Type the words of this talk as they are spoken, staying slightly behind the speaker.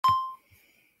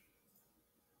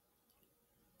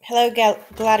Hello,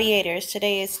 gladiators.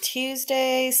 Today is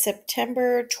Tuesday,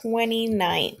 September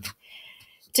 29th.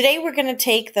 Today we're going to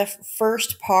take the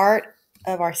first part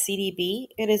of our CDB.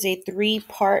 It is a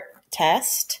 3-part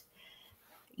test.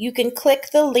 You can click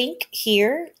the link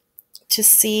here to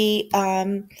see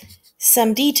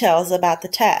some details about the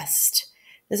test.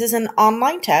 This is an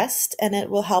online test and it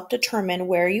will help determine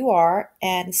where you are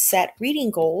and set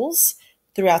reading goals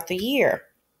throughout the year.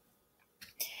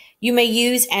 You may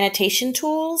use annotation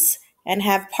tools and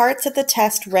have parts of the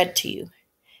test read to you.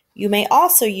 You may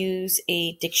also use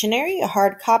a dictionary, a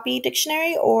hard copy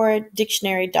dictionary, or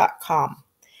dictionary.com.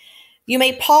 You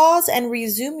may pause and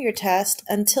resume your test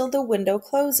until the window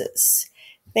closes.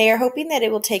 They are hoping that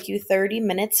it will take you 30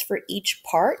 minutes for each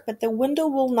part, but the window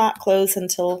will not close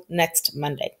until next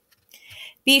Monday.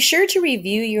 Be sure to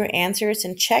review your answers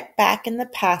and check back in the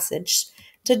passage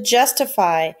to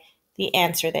justify the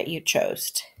answer that you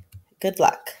chose. Good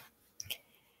luck.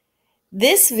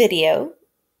 This video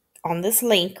on this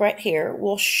link right here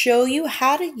will show you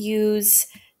how to use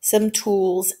some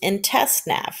tools in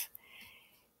TestNav,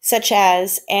 such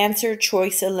as answer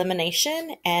choice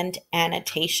elimination and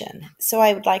annotation. So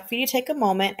I would like for you to take a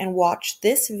moment and watch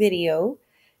this video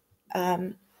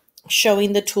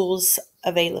showing the tools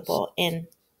available in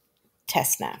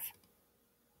TestNav.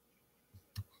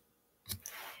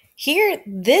 Here,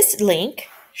 this link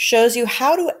shows you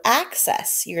how to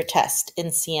access your test in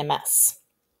CMS.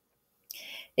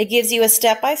 It gives you a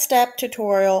step-by-step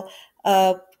tutorial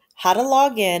of how to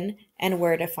log in and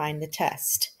where to find the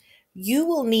test. You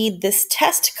will need this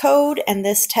test code and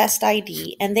this test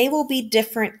ID, and they will be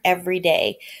different every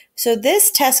day. So this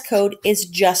test code is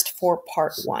just for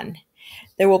part 1.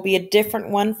 There will be a different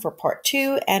one for part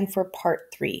 2 and for part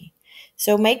 3.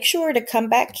 So make sure to come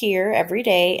back here every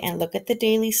day and look at the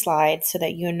daily slides so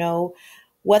that you know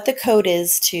what the code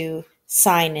is to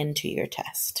sign into your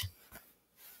test.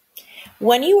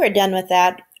 When you are done with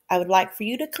that, I would like for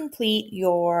you to complete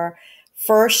your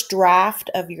first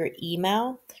draft of your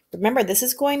email. Remember, this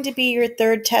is going to be your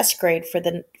 3rd test grade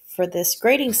for this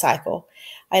grading cycle.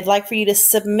 I'd like for you to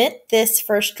submit this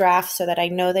first draft so that I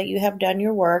know that you have done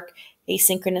your work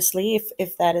asynchronously,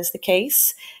 if that is the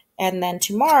case. And then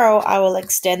tomorrow I will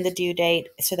extend the due date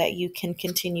so that you can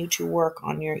continue to work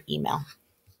on your email.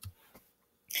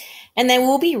 And then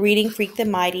we'll be reading Freak the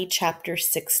Mighty chapter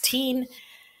 16.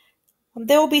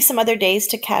 There will be some other days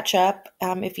to catch up.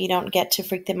 If you don't get to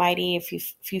Freak the Mighty, if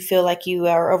you feel like you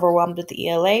are overwhelmed with the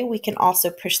ELA, we can also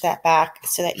push that back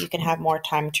so that you can have more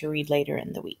time to read later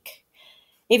in the week.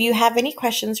 If you have any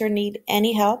questions or need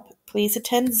any help, please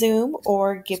attend Zoom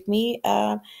or send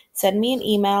me an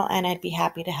email and I'd be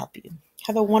happy to help you.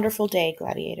 Have a wonderful day,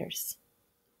 gladiators.